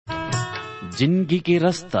जिंदगी के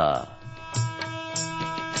रास्ता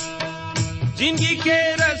जिंदगी के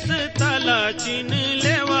रास्ता ला चिन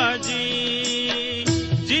लेवा जी,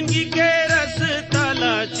 जिंदगी के रास्ता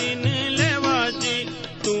ला चिन लेवा जी,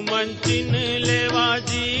 तू मन चिन लेवा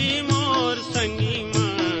जी मोर संगी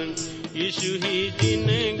मन, यीशु ही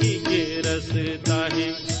जिंदगी के रास्ता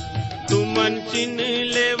है। तू मन चिन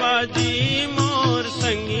लेवा जी मोर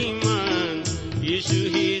संगी मन, यीशु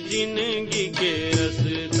ही जिंदगी के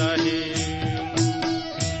रास्ता है।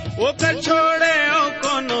 वो कर छोड़े ओ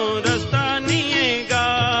कोनो रास्ता नीएगा,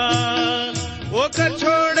 वो कर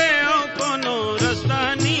छोड़े ओ कोनो रास्ता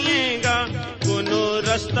नीएगा, कोनो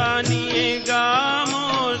रास्ता नीएगा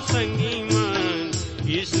मोर संगी मन,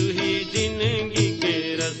 यीशु ही जिंदगी के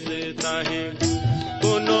रास्ता है।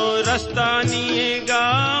 कोनो रास्ता नीएगा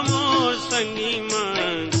मोर संगी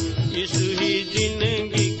मन, यीशु ही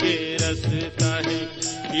जिंदगी के रास्ता है।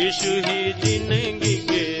 यीशु ही जिंदगी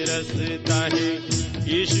के रास्ता है,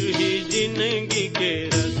 यीशु ही जिंदगी के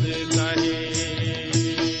रास्ता है।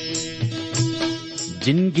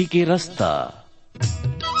 जिंदगी के रास्ता।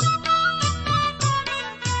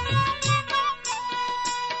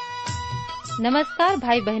 नमस्कार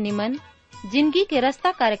भाई बहनी मन, जिंदगी के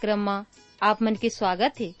रास्ता कार्यक्रम में आप मन के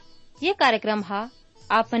स्वागत है। ये कार्यक्रम हा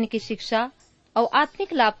आप मन की शिक्षा और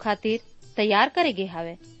आत्मिक लाभ खातिर तैयार करे गे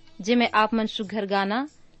हावे, जिमे आप मन सुघर गाना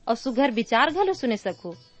और सुघर विचार घलो सुने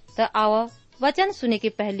सको। तो आओ वचन सुने के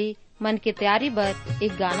पहली मन के तैयारी बर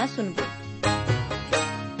एक गाना सुनबो।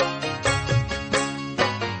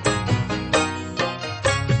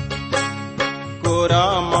 कोरा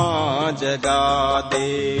माँ जगा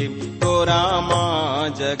दे, कोरा माँ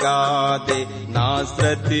जगा दे,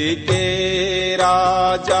 नासरत के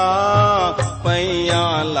राजा पैया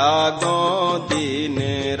लागो दिन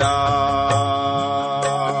रात।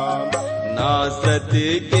 नासरत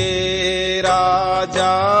के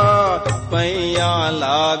राजा पैया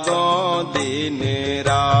लागो दिन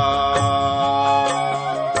रात।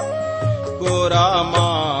 कोरा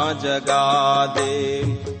माँ जगा दे,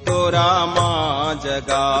 कोरा माँ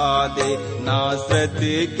जगा दे, नासरत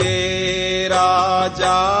के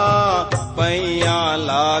राजा पैया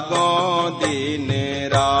लागो दिन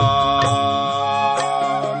रात।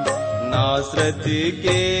 नासरत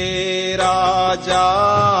के राजा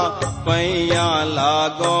पैया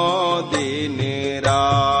लागो दिन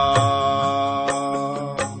रात।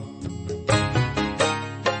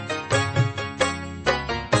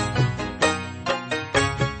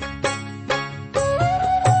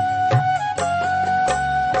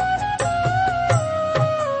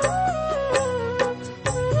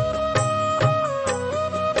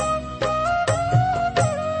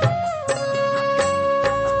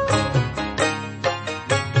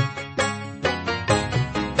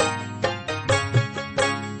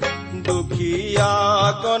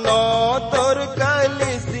 कोनो तोर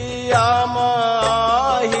कलिसिया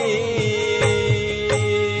माही,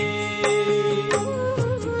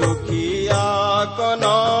 दुखिया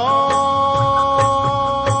कोनो,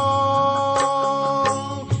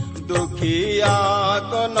 दुखिया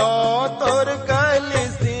कोनो तोर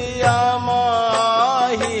कलिसिया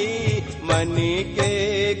माही, मनी के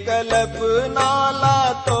कल्पना ला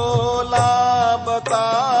तोला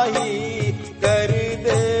बताही, कर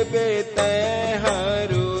दे बेते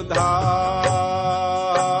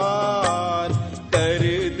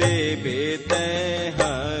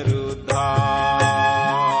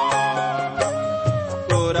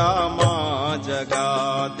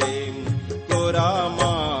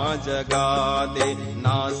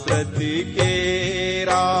नासरत के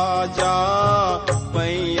राजा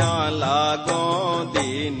पैया लागो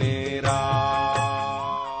दिन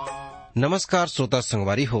रात। नमस्कार श्रोता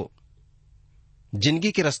संगवारी हो,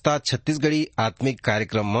 जिंदगी के रास्ता छत्तीसगढ़ी आत्मिक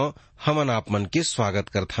कार्यक्रम में हमन आप मन के स्वागत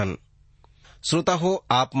करथन। श्रोता हो,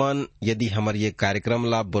 आप मन यदि हमर ये कार्यक्रम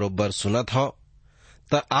ला बरोबर सुनत हो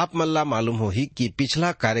त आप मन ला मालूम होही कि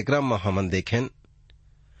पिछला कार्यक्रम में हमन देखें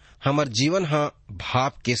हमर जीवन हा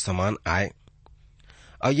भाप के समान आए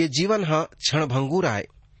और ये जीवन हा क्षणभंगुर आए।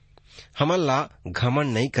 हमन ला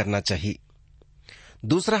घमंड नहीं करना चाहिए।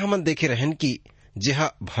 दूसरा हमन देखे रहन कि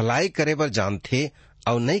जेहा भलाई करे बर जानथे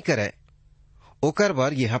और नहीं करे ओकर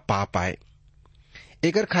बर यह पाप आए।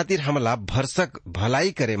 एकर खातिर हमला भरसक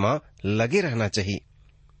भलाई करे में लगे रहना चाहिए।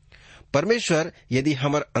 परमेश्वर यदि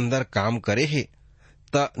हमर अंदर काम करे है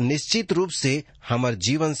त निश्चित रूप से हमर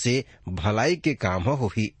जीवन से भलाई के काम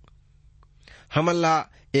होही। हमन ला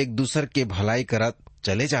एक दूसर के भलाई करत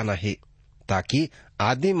चले जाना है ताकि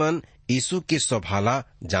आदमी मन यीशु के स्वभाला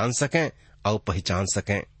जान सकें और पहचान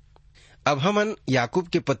सकें। अब हमन याकूब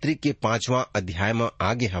के पत्री के 5वां अध्याय में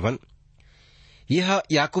आगे हवन। यह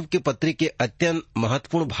याकूब के पत्री के अत्यंत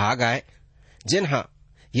महत्वपूर्ण भाग आए जिन्हा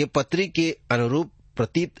ये पत्री के अनुरूप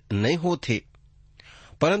प्रतीत नहीं होते,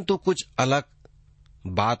 परंतु कुछ अलग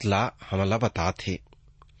बात ला हमला बता थे।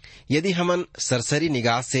 यदि हमन सरसरी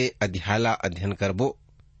निगाह से अध्यायला अध्ययन करबो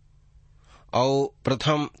और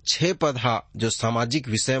प्रथम 6 पद जो सामाजिक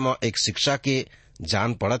विषय में एक शिक्षा के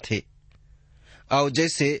जान पड़त है, और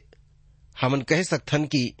जैसे हमन कह सकथन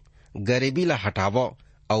कि गरीबी ला हटावो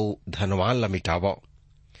और धनवान ला मिटावो,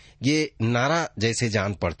 ये नारा जैसे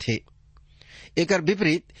जान पड़थे। एकर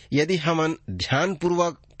विपरीत यदि हमन ध्यान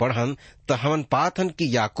पूर्वक पढ़न तो हमन पाथन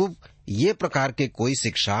कि याकूब ये प्रकार के कोई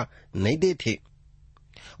शिक्षा नहीं देथे।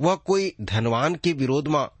 वह कोई धनवान के विरोध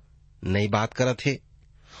में नहीं बात करत है।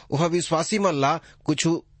 वह विश्वासी मन ला कुछ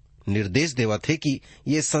निर्देश देवत है कि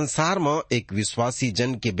ये संसार में एक विश्वासी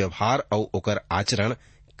जन के व्यवहार और ओकर आचरण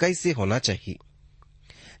कैसे होना चाहिए।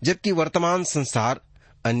 जबकि वर्तमान संसार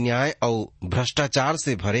अन्याय और भ्रष्टाचार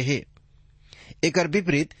से भरे है, एकर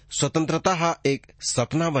विपरीत स्वतंत्रता एक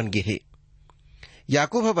सपना बन गए है।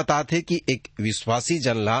 याकूब बताते कि एक विश्वासी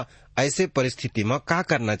जन ला ऐसे परिस्थिति में का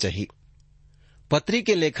करना चाहिए। पत्री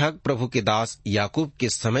के लेखक प्रभु के दास याकूब के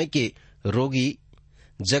समय के रोगी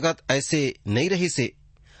जगत ऐसे नहीं रही से,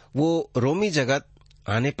 वो रोमी जगत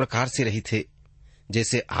आने प्रकार से रही थे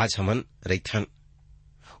जैसे आज हमन रहीथन।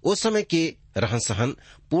 उस समय के रहन सहन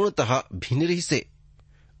पूर्णतः भिन्न रही से,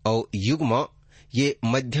 और युग में ये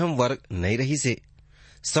मध्यम वर्ग नहीं रही से।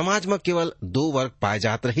 समाज में केवल 2 वर्ग पाए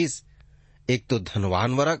जात रहीस। एक तो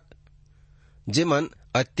धनवान वर्ग, जेमन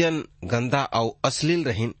अत्यंत गंदा और अश्लील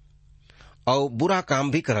रहीन और बुरा काम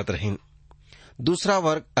भी करत रहीन। दूसरा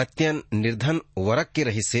वर्ग अत्यंत निर्धन वर्ग के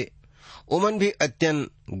रही से, ओमन भी अत्यंत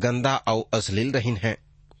गंदा और अश्लील रहीन है।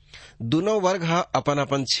 दोनों वर्ग अपन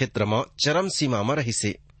अपन क्षेत्र में चरम सीमा में रही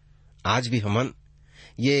से। आज भी हमन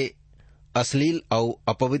ये अश्लील और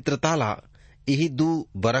अपवित्रता ला यही 2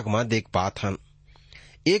 वर्ग में देख पात हन।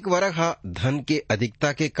 एक वर्ग धन के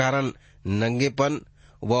अधिकता के कारण नंगेपन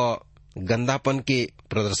व गंदापन के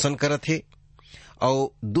प्रदर्शन करत है, और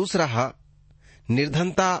दूसरा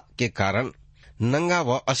निर्धनता के कारण नंगा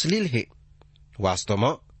व अश्लील है। वास्तव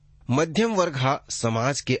में मध्यम वर्ग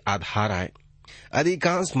समाज के आधार आए।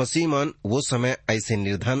 अधिकांश मसीह मन वो समय ऐसे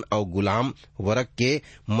निर्धन और गुलाम वर्ग के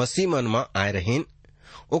मसीह मन में आए रहें।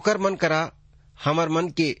 ओकर मन करा हमर मन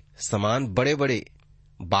के समान बड़े बड़े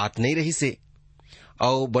बात नहीं रही से,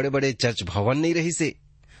 और बड़े बड़े चर्च भवन नहीं रही से,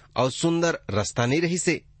 और सुंदर रास्ता नहीं रही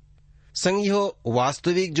से। संगियो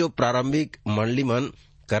वास्तविक जो प्रारंभिक मंडली मन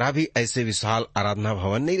करा भी ऐसे विशाल आराधना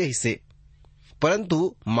भवन नहीं रही से,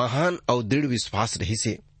 परंतु महान और दृढ़ विश्वास रही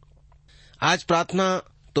से। आज प्रार्थना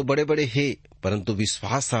तो बड़े बड़े है, परंतु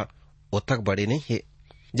विश्वास उतक बड़े नहीं है।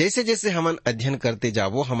 जैसे जैसे हमन अध्ययन करते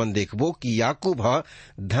जावो, हमन देखबो कि याकूब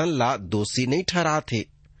धन ला दोषी नहीं ठहरा थे।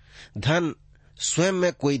 धन स्वयं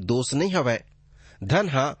में कोई दोष नहीं हवै। धन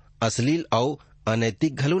अश्लील और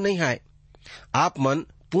अनैतिक घलू नहीं है। आप मन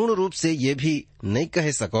पूर्ण रूप से ये भी नहीं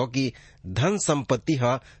कह सको कि धन संपत्ति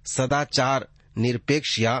सदाचार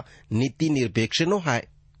निरपेक्ष या नीति निरपेक्ष नो है।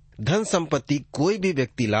 धन संपत्ति कोई भी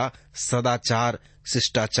व्यक्ति ला सदाचार,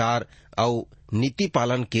 शिष्टाचार और नीति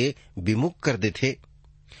पालन के विमुख कर देते।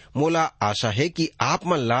 मोला आशा है कि आप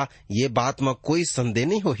मन ला ये बात में कोई संदेह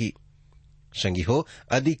नहीं होही। संगी हो,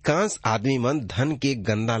 अधिकांश आदमी मन धन के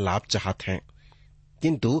गंदा लाभ चाहत हैं,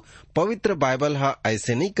 किंतु पवित्र बाइबल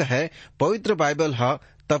ऐसे नहीं कहे। पवित्र बाइबल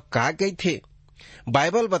तब का गई थे।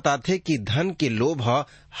 बाइबल बताते कि धन के लोभ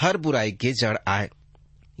हर बुराई के जड़ आए।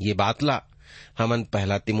 ये बात ला हमन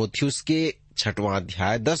 1 तीमुथियुस के 6वां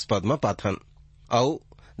अध्याय 10 पद में पाथन। और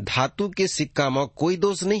धातु के सिक्का में कोई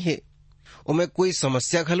दोष नहीं है, उमें कोई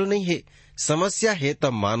समस्या घलो नहीं है। समस्या है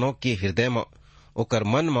तब मानव के हृदय में, ओकर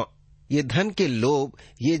मन में ये धन के लोभ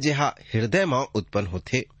ये जहा हृदय में उत्पन्न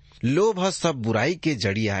होते। लोभ सब बुराई के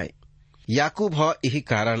जड़ी आए। याकूब यही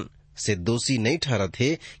कारण से दोषी नहीं ठहरत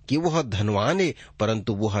है कि वह धनवान है,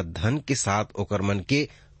 परंतु वह धन के साथ ओकर मन के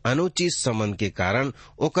अनुचित संबंध के कारण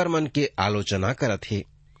ओकर मन के आलोचना करत है।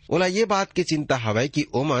 ओला ये बात की चिंता हवै कि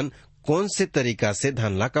ओमन कौन से तरीका से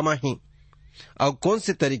धन ला कमाही और कौन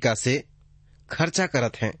से तरीका से खर्चा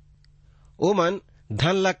करत हैं। ओमन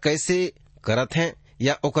धन ला कैसे करत हैं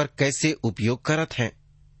या ओकर कैसे उपयोग करत हैं।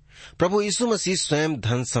 प्रभु यीशु मसीह स्वयं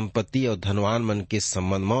धन संपत्ति और धनवान मन के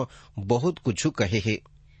संबंध में बहुत कुछ कहे है।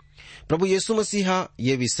 प्रभु यीशु मसीह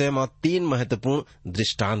ये विषय में 3 महत्वपूर्ण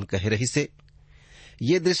दृष्टांत कहे रही से।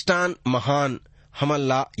 ये दृष्टांत महान हमन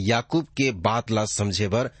ला याकूब के बात ला समझे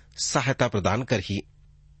बर सहायता प्रदान करही।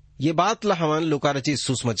 ये बात ला हमन लूका रचित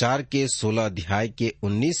सुसमाचार के 16 अध्याय के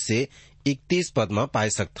 19 से 31 पद में पाए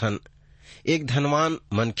सकथन। एक धनवान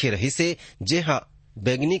मनखे रही से जेहा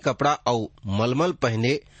बैगनी कपड़ा और मलमल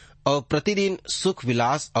पहने और प्रतिदिन सुख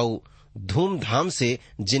विलास और धूमधाम से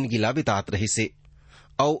जिंदगीला बितात रही से।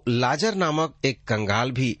 और लाजर नामक एक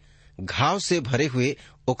कंगाल भी घाव से भरे हुए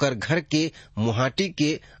ओकर घर के मुहाटी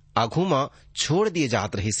के आघू में छोड़ दिए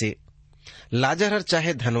जात रही से। लाजर हर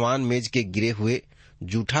चाहे धनवान मेज के गिरे हुए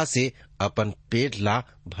जूठा से अपन पेट ला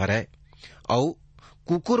भरे और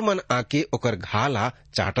कुकुर मन आके ओकर घा ला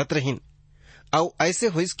चाटत रहिन। और ऐसे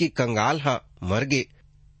होइस कि कंगाल हा मर गे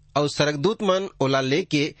और सरगदूत मन ओला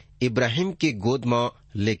लेके इब्राहिम के गोद में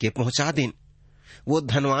लेके पहुंचा दिन। वो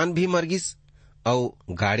धनवान भी मर गिस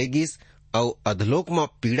और गाड़े गिस और अधलोक में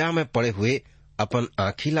पीड़ा में पड़े हुए अपन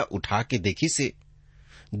आँखी ला उठा के देखी से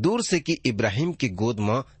दूर से कि इब्राहिम के गोद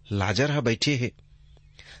में लाजर हा बैठे है।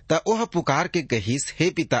 ता ओह पुकार के कहिस, हे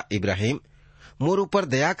पिता इब्राहिम, मोर ऊपर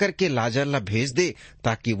दया करके लाजर ला भेज दे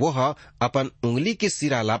ताकि वह अपन उंगली के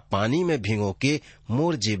सिरा ला पानी में भिंगो के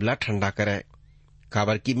मोर जेबला ठंडा करे,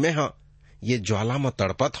 काबर कि मैं ये ज्वाला में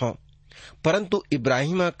तड़पत हूँ। परंतु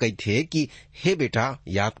इब्राहिम कहथे कि हे बेटा,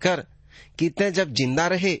 याद कर कि तै जब जिंदा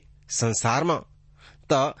रहे संसार में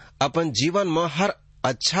त अपन जीवन में हर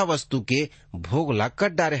अच्छा वस्तु के भोग ला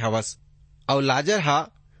कट डारे हवस और लाजर हा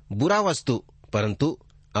बुरा वस्तु, परंतु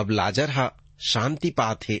अब लाजर हा शांति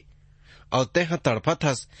पात है और तय तड़पत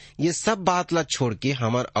हस। ये सब बात ला छोड़ के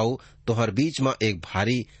हमर और तोहर बीच में एक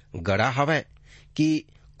भारी गड़ा हवै कि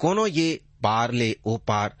कोनो ये पार ले ओ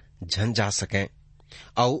पार झन जा सके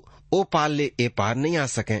और ओ पार ले ए पार नहीं आ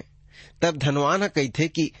सके। तब धनवान कहथे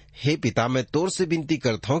कि हे पिता, मैं तोर से विनती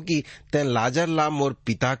करता हूँ कि तै लाजर ला मोर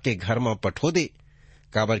पिता के घर में पठो दे,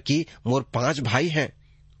 काबर की मोर 5 भाई हैं।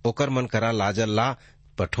 ओकर मन करा लाजर ला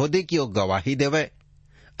पठो दे कि ओ गवाही देवे,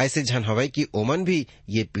 ऐसे झन हवै कि ओमन भी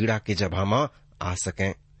ये पीड़ा के जगह में आ सके।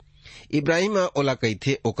 इब्राहिम ओला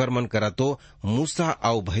कहथे ओकर मन करा तो मूसा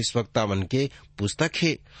और भविष्यवक्ता मन के पुस्तक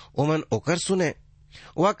है, ओमन ओकर सुने।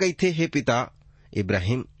 वह कहथे, हे पिता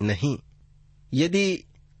इब्राहिम, नहीं, यदि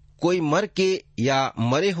कोई मर के या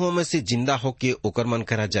मरे हो में से जिंदा होके ओकर मन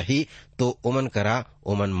करा जाही तो ओमन करा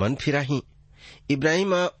ओमन मन फिराही।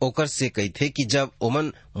 इब्राहिम ओकर से कहथे कि जब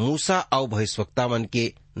ओमन मूसा और भविष्यवक्ता मन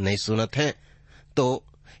के नहीं सुनत हैं तो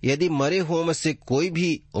यदि मरे हो में से कोई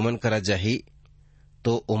भी ओमन करा जाही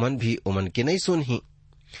तो ओमन भी ओमन के नहीं सुनही।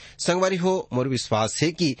 संगवारी हो, मोर विश्वास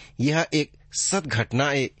है कि यह एक सत घटना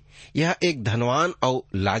है। यह एक धनवान और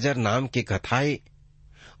लाजर नाम के कथा है।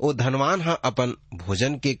 ओ धनवान हा अपन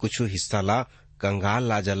भोजन के कुछ हिस्सा ला कंगाल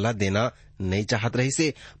लाजर ला देना नहीं चाहत रही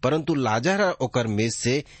से, परंतु लाजर ओकर मेज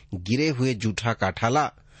से गिरे हुए जूठा काठा ला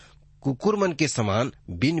कुकुर मन के समान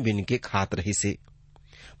बिन बिन के खात रही से।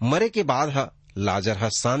 मरे के बाद हा लाजर हा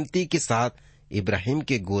शांति के साथ इब्राहिम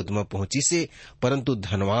के गोद में पहुंची से, परंतु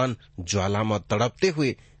धनवान ज्वाला में तड़पते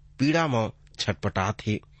हुए पीड़ा में छटपटात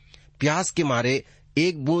है, प्यास के मारे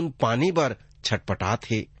एक बूंद पानी बर छटपटात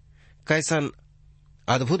है। कैसन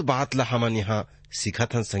अद्भुत बात ला हमन यहाँ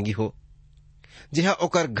सीखत हन संगी हो। जिहा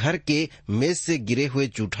ओकर घर के मेज से गिरे हुए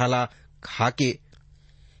जूठा ला खा के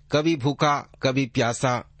कभी भूखा, कभी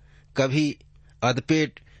प्यासा, कभी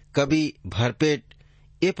अधपेट, कभी भरपेट,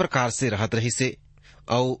 ए प्रकार से रहत रही से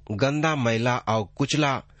और गंदा मैला और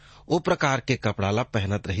कुचला ओ प्रकार के कपड़ा ला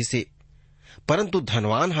पहनत रही से। परंतु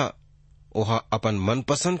धनवान हा ओहा अपन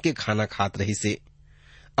मनपसंद के खाना खात रही से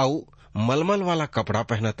और मलमल वाला कपड़ा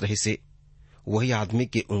पहनत रही से। वही आदमी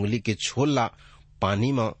के उंगली के छोल ला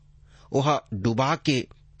पानी में ओहा डुबा के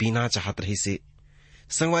पीना चाहत रही से।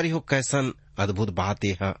 संगवारी हो, कैसन अद्भुत बात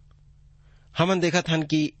है। हमन देखत हन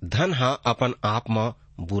कि धन हा अपन आप में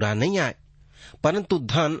बुरा नहीं आए, परंतु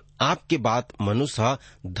धन आपके बात मनुष्य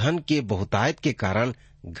धन के बहुतायत के कारण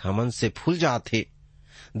घमन से फूल जाते।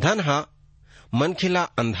 धन हा मनखे ला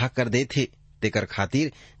अंधा कर देथे, तेकर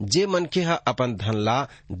खातिर जे मनखे हा अपन धन ला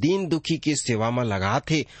दीन दुखी के सेवा में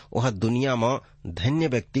लगाथे वह दुनिया में धन्य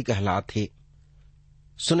व्यक्ति कहलाथे।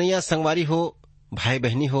 सुनैया संगवारी हो, भाई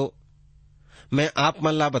बहनी हो, मैं आप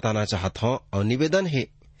मन ला बताना चाहता हूँ और निवेदन है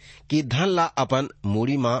कि धन ला अपन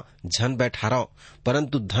मूड़ी में झन बैठारो,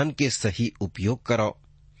 परंतु धन के सही उपयोग करो।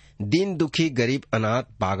 दीन दुखी, गरीब, अनाथ,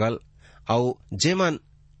 पागल और जे मन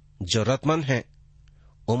जरूरतमंद है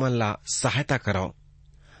ओमन ला सहायता करो।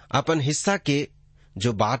 अपन हिस्सा के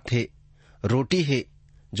जो बात है, रोटी है,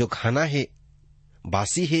 जो खाना है,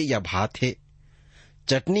 बासी है या भात है,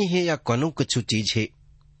 चटनी है या कोनो कुछ चीज है,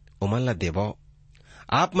 ओमन ला देवो।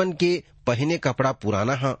 आप मन के पहने कपड़ा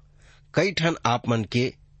पुराना हा, कई ठन आप मन के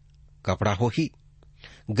कपड़ा हो ही।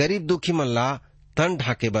 गरीब दुखी मन ला तन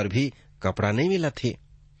ढाके बर भी कपड़ा नहीं मिलत है।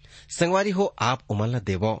 संगवारी हो, आप ओमन ला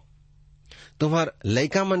देवो। तुम्हार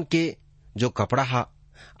लइका मन के जो कपड़ा हा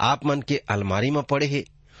आप मन के अलमारी में पड़े है,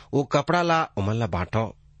 वो कपड़ा ला ओमन ला बांटो,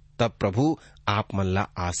 तब प्रभु आप मन ला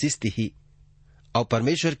आशीष दी और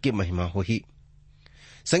परमेश्वर की महिमा होही।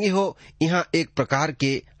 संगी हो, यहाँ एक प्रकार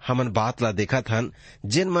के हमन बात ला देखा थन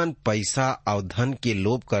जिन मन पैसा और धन के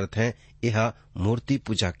लोभ करत हैं, यह मूर्ति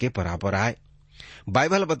पूजा के बराबर आए।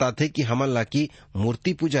 बाइबल बताते कि हमन ला की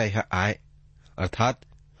मूर्ति पूजा यह आए, अर्थात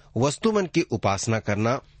वस्तु मन की उपासना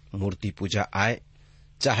करना मूर्ति पूजा आए।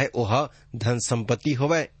 चाहे वह धन संपत्ति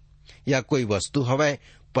होवे या कोई वस्तु होवे,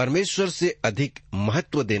 परमेश्वर से अधिक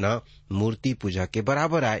महत्व देना मूर्ति पूजा के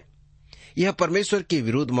बराबर आए। यह परमेश्वर के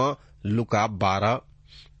विरुद्ध में लुका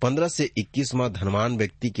 12:15 से 21 में धनवान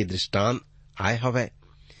व्यक्ति के दृष्टांत आए हवे।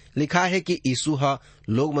 लिखा है कि यीशु हा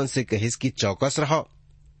लोग मन से कहिस कि चौकस रहो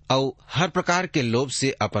और हर प्रकार के लोभ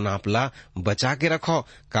से अपन आपला बचा के रखो,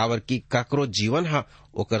 कावर की ककरो जीवन हा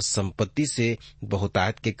ओकर संपत्ति से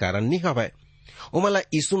बहुतायत के कारण नहीं हवे। उमला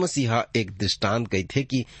यीशु मसीह एक दृष्टांत कही थे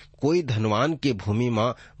कि कोई धनवान के भूमि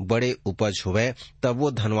में बड़े उपज हुए, तब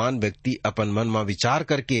वो धनवान व्यक्ति अपन मन में विचार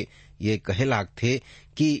करके ये कहे लागथे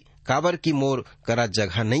कि काबर की मोर करा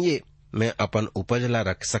जगह नहीं है, मैं अपन उपज ला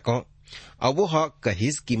रख सकूं। अब वो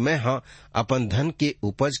कहिस कि मैं अपन धन के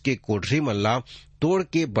उपज के कोठरी मल्ला तोड़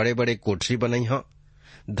के बड़े बड़े कोठरी बनाई हूं,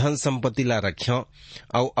 धन संपत्ति ला रखियो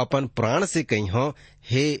और अपन प्राण से कही हूं,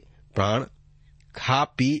 हे प्राण, खा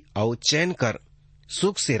पी और चैन कर,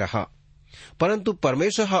 सुख से रहा। परंतु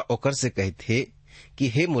परमेश्वर ओकर से कही थे कि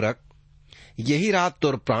हे मूर्ख, यही रात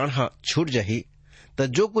तोर प्राण छूट जही, त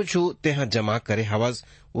जो कुछ तेहा जमा करे हवस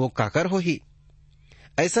वो काकर होही।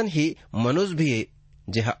 ऐसन ही मनुष्य भी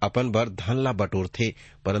जेह अपन बर धन ला बटोर थे,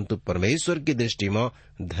 परंतु परमेश्वर की दृष्टि में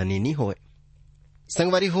धनी नहीं होए।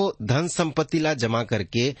 संगवारी हो, धन संपत्ति ला जमा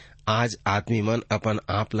करके आज आदमी मन अपन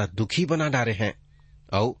आप ला दुखी बना डारे हैं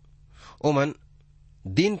और ओमन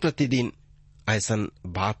दिन प्रतिदिन ऐसन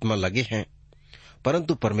बात में लगे हैं।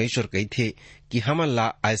 परंतु परमेश्वर कही थे कि हमन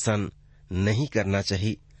ला ऐसन नहीं करना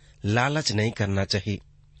चाहिए, लालच नहीं करना चाहिए।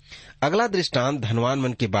 अगला दृष्टांत धनवान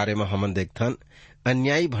मन के बारे में हमन देखथन,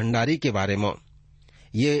 अन्यायी भंडारी के बारे में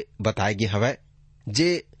ये बताए गे हवे,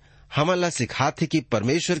 जे हमन ला सिखाथे कि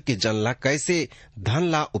परमेश्वर के जन ला कैसे धन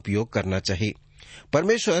ला उपयोग करना चाहिए।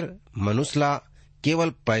 परमेश्वर मनुष्य ला केवल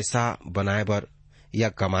पैसा बनाए बर या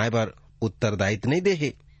कमाए बर उत्तरदायित्व नहीं दे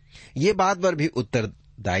है, ये बात बर भी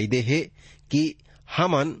उत्तरदायी दे है कि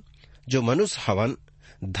हमन जो मनुष्य हवन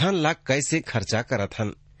धन ला कैसे खर्चा करत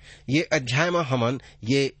हन। ये अध्याय में हमन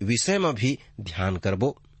ये विषय में भी ध्यान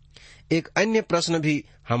करबो। एक अन्य प्रश्न भी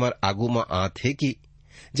हमर आगू में आथे कि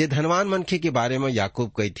जे धनवान मनखे के बारे में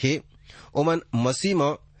याकूब कही थे, ओमन मसीह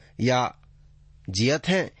में या जियत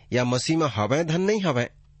हैं या मसीह में हवे धन नहीं हवे।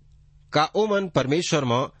 का ओमन परमेश्वर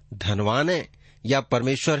में धनवान है या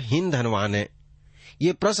परमेश्वरहीन धनवान है?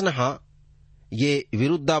 ये प्रश्न ये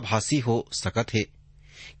विरुद्धाभासी हो सकत है,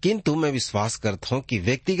 किंतु मैं विश्वास करता हूं कि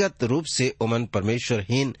व्यक्तिगत रूप से ओमन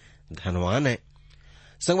परमेश्वरहीन धनवान है।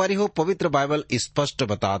 संगवारी हो, पवित्र बाइबल स्पष्ट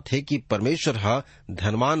बताते कि परमेश्वर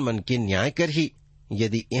धनवान मन के न्याय कर ही,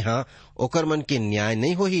 यदि यहाँ ओकर मन के न्याय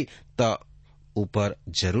नहीं होही त ऊपर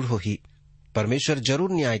जरूर होही, परमेश्वर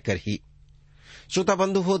जरूर न्याय कर ही। श्रोता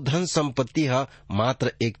बंधु हो, धन संपत्ति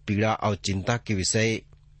मात्र एक पीड़ा और चिंता के विषय।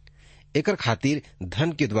 एकर खातिर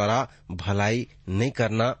धन के द्वारा भलाई नहीं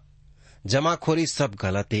करना, जमाखोरी सब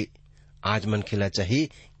गलत है। आज मन खिला चाहिए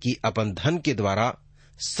कि अपन धन के द्वारा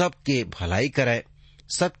सबके भलाई करे,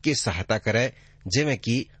 सबके सहायता करे, जेमे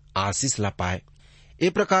की आशीष ला पाए। ए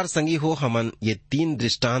प्रकार संगी हो, हमन ये 3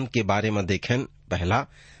 दृष्टांत के बारे में देखें। पहला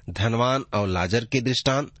धनवान और लाजर के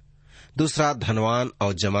दृष्टांत, दूसरा धनवान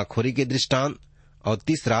और जमाखोरी के दृष्टांत और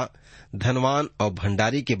तीसरा धनवान और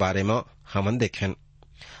भंडारी के बारे में हमन देखें।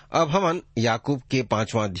 अब हमन याकूब के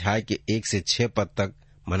 5वां अध्याय के 1 से 6 पद तक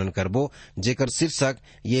मनन करबो, जेकर शीर्षक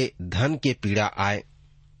ये धन के पीड़ा आए।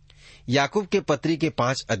 याकूब के पत्री के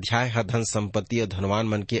 5 अध्याय धन संपत्ति और धनवान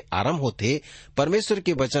मन के आरंभ होते। परमेश्वर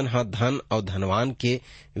के वचन धन और धनवान के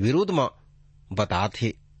विरुद्ध में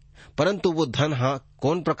बताते, परंतु वो धन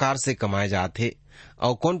कौन प्रकार से कमाए जाते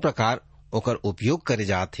और कौन प्रकार ओकर उपयोग करे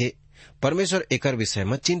जाते, परमेश्वर एकर विषय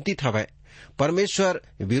में चिंतित हवे। परमेश्वर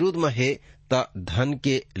विरुद्ध में है त धन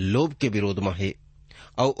के लोभ के विरोध में है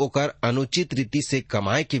और ओकर अनुचित रीति से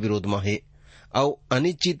कमाए के विरोध में है और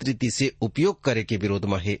अनिश्चित रीति से उपयोग करे के विरोध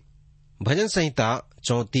में है। भजन संहिता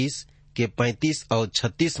 34 के 35 और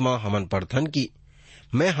 36 में हमन पढ़थन की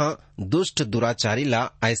मैं दुष्ट दुराचारी ला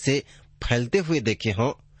ऐसे फैलते हुए देखे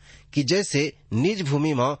हों कि जैसे निज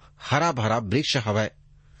भूमि में हरा भरा वृक्ष हवै,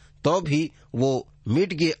 तो भी वो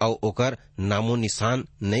मिट गे और ओकर नामो निशान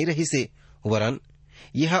नहीं रही से, वरन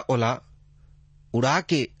यह ओला उड़ा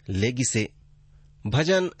के ले गिसे।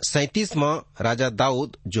 भजन 37 में राजा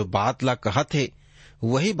दाऊद जो बात ला कहा थे,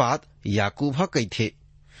 वही बात याकूब कही थे।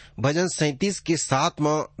 भजन 37 के 7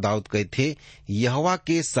 में दाऊद कहे थे, यहोवा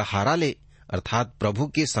के सहारा ले, अर्थात प्रभु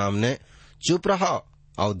के सामने चुप रहा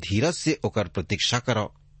और धीरज से ओकर प्रतीक्षा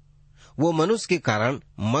करो। वो मनुष्य के कारण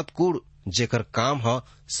मत कूड़ जेकर काम ह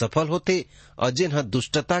सफल होते और जिन ह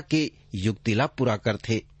दुष्टता के युक्तिला पूरा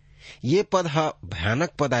करथे। ये पद ह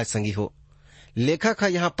भयानक पद आय संगी हो। लेखक ह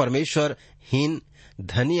यहाँ परमेश्वर हीन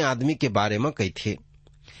धनी आदमी के बारे में कही थे।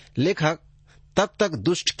 लेखक तब तक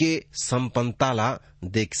दुष्ट के संपन्नता ला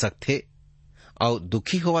देख सकते और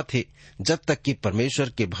दुखी हुआ थे जब तक कि परमेश्वर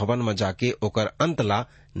के भवन में जाके ओकर अंत ला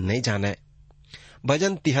नहीं जाने।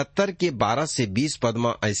 भजन 73 के 12 से 20 पद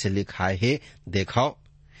में ऐसे लिखाए है, देखाओ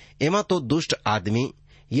एमा तो दुष्ट आदमी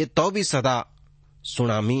ये तो भी सदा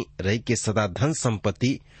सुनामी रही के सदा धन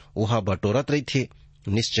संपत्ति वह बटोरत रही थे।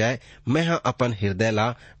 निश्चय मैं अपन हृदय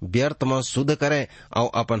ला व्यर्थ में शुद्ध करे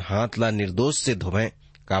और अपन हाथ ला निर्दोष से धोवे,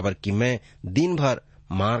 काबर कि मैं दिन भर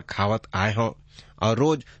मार खावत आए हूँ और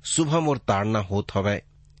रोज सुबह मोर ताड़ना होत हवे।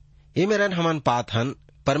 ये मेरन हमन पात हन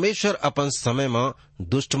परमेश्वर अपन समय में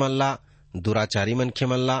दुष्ट मन ला, दुराचारी मनखे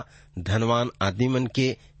मन ला, धनवान आदमी मन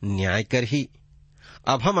के न्याय कर ही।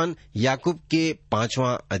 अब हमन याकूब के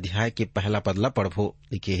 5वां अध्याय के पहला पदला पढ़बो।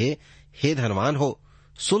 लिखे हे धनवान हो,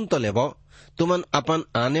 सुन तो लेवो, तुमन अपन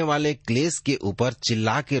आने वाले क्लेश के ऊपर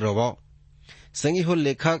चिल्ला के रोवो। संगी हो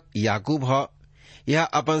लेखक याकूब ह यह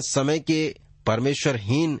अपन समय के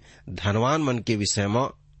परमेश्वरहीन धनवान मन के विषय में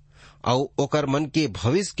और ओकर मन के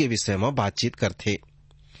भविष्य के विषय में बातचीत करथे।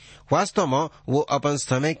 वास्तव में वो अपन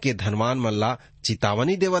समय के धनवान मन ला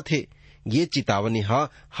चेतावनी देवत है। ये चेतावनी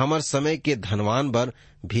हमर समय के धनवान बर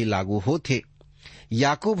भी लागू होथे।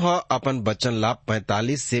 याकूब अपन वचन ला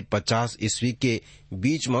 45 से 50 ईस्वी के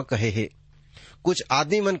बीच में कहे है। कुछ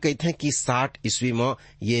आदमी मन कहते कि 60 ईस्वी में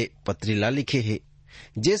ये पत्रिला लिखे है।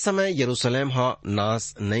 जे समय यरूशलेम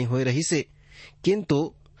नाश नहीं हो रही से,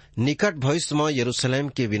 किंतु निकट भविष्य में यरूशलेम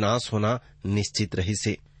के विनाश होना निश्चित रही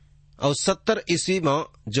से। और 70 ईस्वी में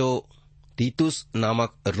जो तीतुस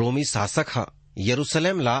नामक रोमी शासक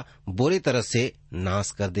यरूशलेम ला बुरी तरह से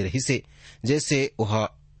नाश कर दे रही से। जैसे वह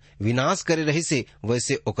विनाश करे रही से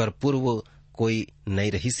वैसे ओकर पूर्व कोई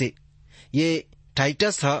नहीं रही से। ये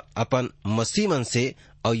टाइटस अपन मसीह मन से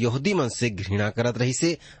और यहूदी मन से घृणा करत रही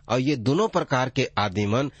से और ये दोनों प्रकार के आदमी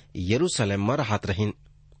मन यरूशलेम में रहत रहीन।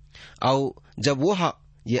 और जब वह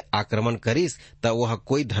ये आक्रमण करिस तब वह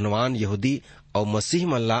कोई धनवान यहूदी और मसीह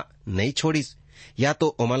मन ला नहीं छोड़िस, या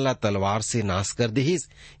तो ओमन ला तलवार से नाश कर दिहिस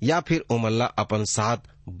या फिर ओमन ला अपन साथ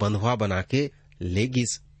बंधुआ बना के ले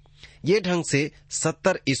गिस। ये ढंग से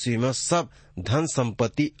 70 ईस्वी में सब धन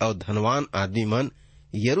संपत्ति और धनवान आदमी मन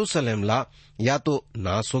यरूशलेम ला या तो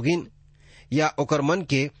नाश होगिन, या ओकर मन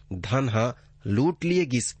के धन लूट लिए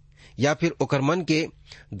गिस, या फिर ओकर मन के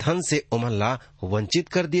धन से ओमन ला वंचित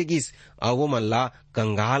कर दिए गिस और वो मन ला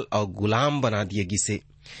कंगाल और गुलाम बना दिए गिसे।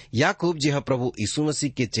 याकूब जी प्रभु यीशु मसीह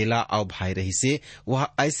के चेला और भाई रही से वह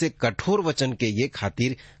ऐसे कठोर वचन के ये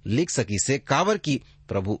खातिर लिख सकी से, काबर की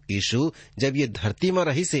प्रभु यीशु जब ये धरती में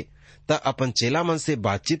रही से त अपन चेला मन से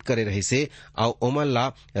बातचीत करे रही से और ओमन ला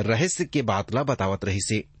रहस्य के बात ला बतावत रही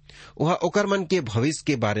से। वह ओकर मन के भविष्य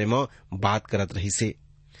के बारे में बात करत रही से।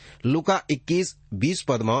 लुका 21-20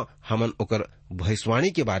 पद में हमन ओकर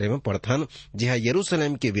भविष्यवाणी के बारे में पढ़थन, जिहा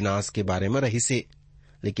यरूशलेम के विनाश के बारे में रही से।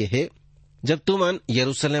 लिखे है, जब तुमन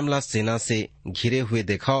यरूशलेम ला सेना से घिरे हुए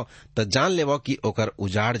देखो तो जान लेवो कि ओकर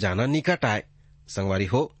उजाड़ जाना निकट आए। संगवारी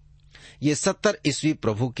हो, ये 70 ईस्वी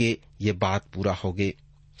प्रभु के ये बात पूरा हो गए।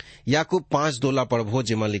 याकूब 5:2 पढ़बो,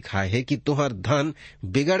 जिमा लिखा है कि तुम्हार धन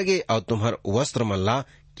बिगड़ गए और तुम्हार वस्त्र मल्ला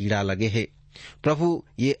कीड़ा लगे है। प्रभु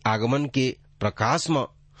ये आगमन के प्रकाश में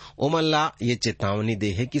ओमल्ला ये चेतावनी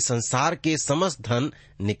दे है कि संसार के समस्त धन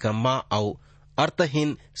निकम्मा और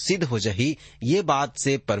अर्थहीन सिद्ध हो जही। ये बात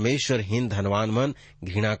से परमेश्वरहीन धनवान मन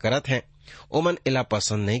घृणा करत हैं, ओमन इला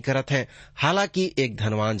पसंद नहीं करत हैं। हालांकि एक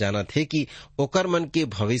धनवान जानत है कि ओकर मन के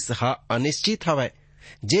भविष्य अनिश्चित हवै।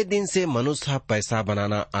 जे दिन से मनुष्य पैसा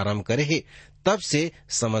बनाना आरंभ करे है, तब से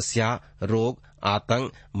समस्या, रोग,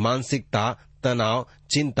 आतंक, मानसिकता, तनाव,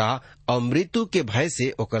 चिंता और मृत्यु के भय से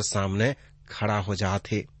ओकर सामने खड़ा हो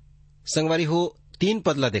जात है। संगवारी हो, 3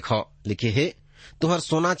 पदला देखो, लिखे है, तुम्हार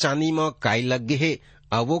सोना चांदी में काई लग गे है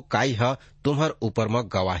और वो काई तुम्हार ऊपर में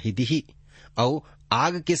गवाही दी और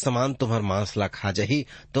आग के समान तुम्हार मांस ला खा जही।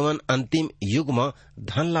 तुमन अंतिम युग में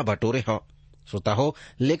धन ला बटोरे हो। श्रोता हो,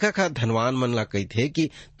 लेखक धनवान मन ला कही थे कि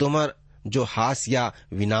तुम्हार जो हास या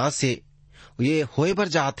विनाश है ये होए बर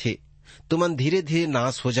जात है। तुमन धीरे धीरे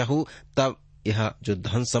नाश हो जाहू, तब यह जो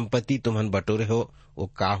धन संपत्ति तुमन बटोरे हो वो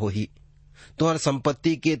का हो ही। तुम्हार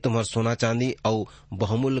संपत्ति के, तुम्हार सोना चांदी और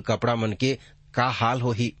बहुमूल्य कपड़ा मन के का हाल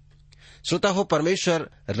हो ही। श्रोता हो, परमेश्वर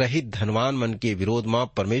रहित धनवान मन के विरोध में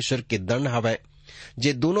परमेश्वर के दंड हवै।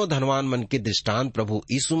 जे दोनों धनवान मन के दृष्टांत प्रभु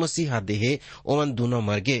यीशु मसीह देहे, ओमन दोनों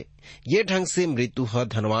मर गए। ये ढंग से मृत्यु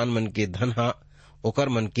धनवान मन के धन ओकर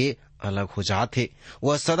मन के अलग हो जाथे।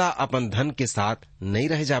 वह सदा अपन धन के साथ नहीं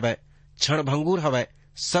रह जावे, क्षण भंगुर हवै,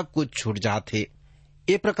 सब कुछ छूट जाथे।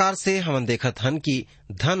 ए प्रकार से हम देखत हन कि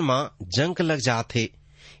धन मां जंक लग जाथे।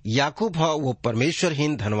 याकूब वो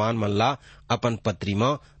परमेश्वरहीन धनवान मन ला अपन पत्री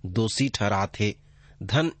में दोषी ठहराथे।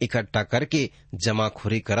 धन इकट्ठा करके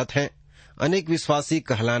जमाखोरी करत हैं। अनेक विश्वासी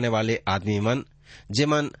कहलाने वाले आदमी मन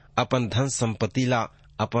जेमन अपन धन संपत्ति ला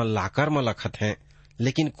अपन लाकर में रखत हैं,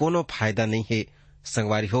 लेकिन कोनो फायदा नहीं है।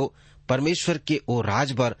 संगवारी हो, परमेश्वर के ओ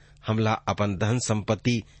राज बर हमला अपन धन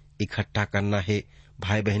संपत्ति इकट्ठा करना है।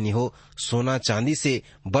 भाई बहनी हो, सोना चांदी से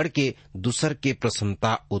बढ़ के दूसर के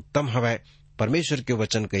प्रसन्नता उत्तम हवै। परमेश्वर के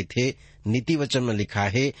वचन कहथे, नीति वचन में लिखा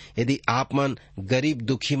है, यदि आप मन गरीब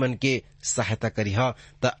दुखी मन के सहायता करिह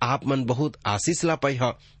त आप मन बहुत आशीष ला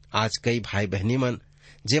पाइह। आज कई भाई बहनी मन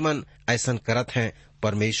जेमन ऐसन करत हैं,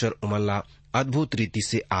 परमेश्वर उमन ला अद्भुत रीति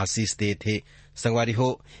से आशीष दे थे। संगवारी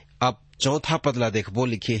हो, अब चौथा पदला देखबो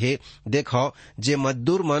लिखे है, देखो जे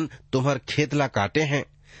मजदूर मन तुम्हार खेत ला काटे हैं,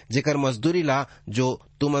 जेकर मजदूरी ला जो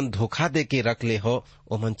तुमन धोखा दे के रख ले हो,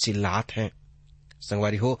 ओमन चिल्लात हैं।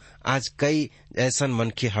 संगवारी हो, आज कई ऐसन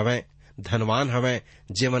मनखे हवै, धनवान हवै,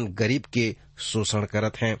 जेमन गरीब के शोषण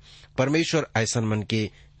करत हैं। परमेश्वर ऐसन मन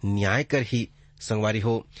के न्याय कर ही। संगवारी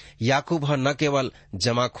हो, याकूब न केवल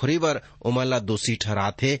जमाखोरी बर ओमन ला दोषी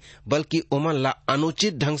ठहराथे, बल्कि ओमन ला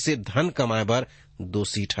अनुचित ढंग से धन कमाए बर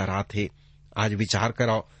दोषी ठहराथे। आज विचार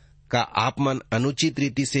करो, का आप मन अनुचित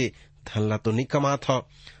रीति से धन ला तो नहीं कमात हो।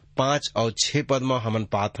 5 और 6 पद में हमन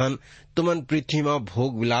पाथन, तुमन पृथ्वी में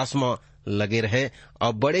भोग विलास में लगे रहे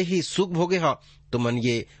और बड़े ही सुख भोगे हो। तुमन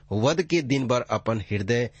ये वध के दिन भर अपन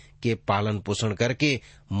हृदय के पालन पोषण करके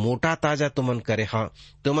मोटा ताजा तुमन करे हो।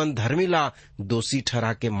 तुमन धर्मी ला दोषी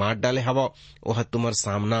ठहरा के मार डाले हवो, वह तुम्हार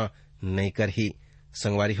सामना नहीं करही।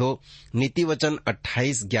 संगवारी हो, नीति वचन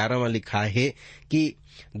 28:11 में लिखा है कि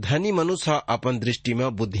धनी मनुष्य अपन दृष्टि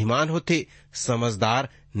में बुद्धिमान होते, समझदार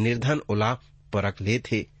निर्धन ओला परख ले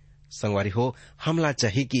थे। संगवारी हो, हमला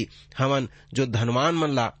चाहिए कि हमन जो धनवान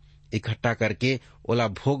मन ला इकट्ठा करके ओला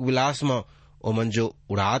भोग विलास में ओमन जो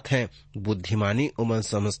उड़ात हैं, बुद्धिमानी ओमन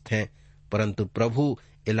समझते हैं, परंतु प्रभु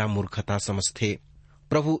एला मूर्खता समझते।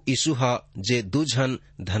 प्रभु यीशु जे 2 जन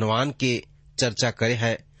धनवान के चर्चा करे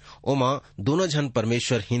है, ओमा दोनों जन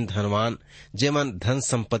परमेश्वरहीन धनवान जेमन धन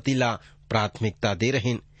संपत्ति ला प्राथमिकता दे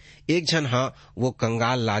रहीन। एक जन वो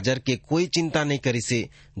कंगाल लाजर के कोई चिंता नहीं करी से,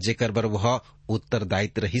 जेकर बर वह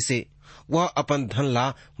उत्तरदायित्व रही से, वह अपन धन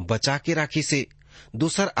ला बचा के राखी से।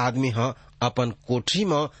 दूसर आदमी अपन कोठरी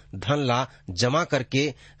में धन ला जमा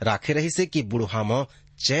करके राखे रही से कि बुढ़ा में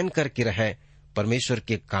चैन करके रहे। परमेश्वर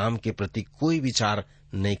के काम के प्रति कोई विचार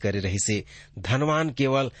नहीं करे रही से। धनवान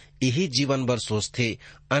केवल यही जीवन भर सोचते,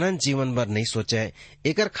 अनंत जीवन भर नहीं सोचे।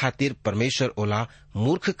 एकर खातिर परमेश्वर ओला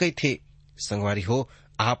मूर्ख कही थे। संगवारी हो,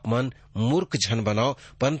 आप मन मूर्ख जन बनाओ,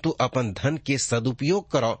 परंतु अपन धन के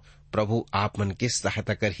सदुपयोग करो। प्रभु आप मन के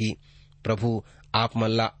सहायता करही। प्रभु आप मन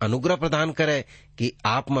ला अनुग्रह प्रदान करे कि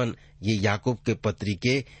आप मन ये याकूब के पत्री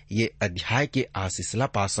के ये अध्याय के आशीष ला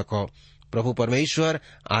पा सको। प्रभु परमेश्वर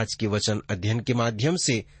आज के वचन अध्ययन के माध्यम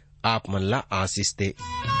से आप मन ला आशीष दे।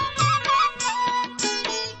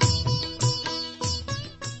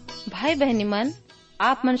 भाई बहनी मन,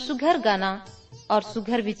 आप मन सुघर गाना और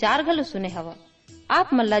सुघर विचार घलो सुने हवा। आप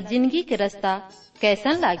मन ला जिंदगी के रास्ता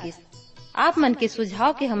कैसन लागिस? आप मन के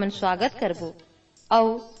सुझाव के हमन स्वागत करबो।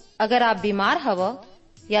 और अगर आप बीमार हव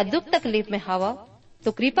या दुख तकलीफ में हव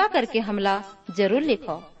तो कृपा करके हमला जरूर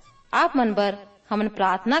लिखो। आप मन बर हमन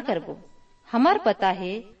प्रार्थना करबो। हमार पता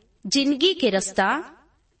है जिंदगी के रास्ता,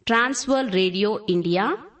 Trans World radio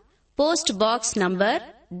India, post box number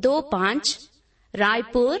 25,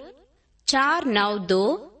 Raipur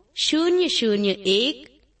 492001,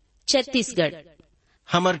 Chhattisgarh.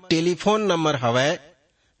 हमार टेलीफोन नंबर हवै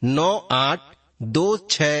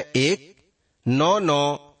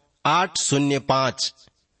 9826199805।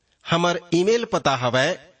 हमार ईमेल पता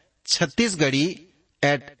हवै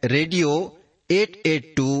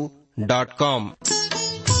chhattisgarhi@radio882.com।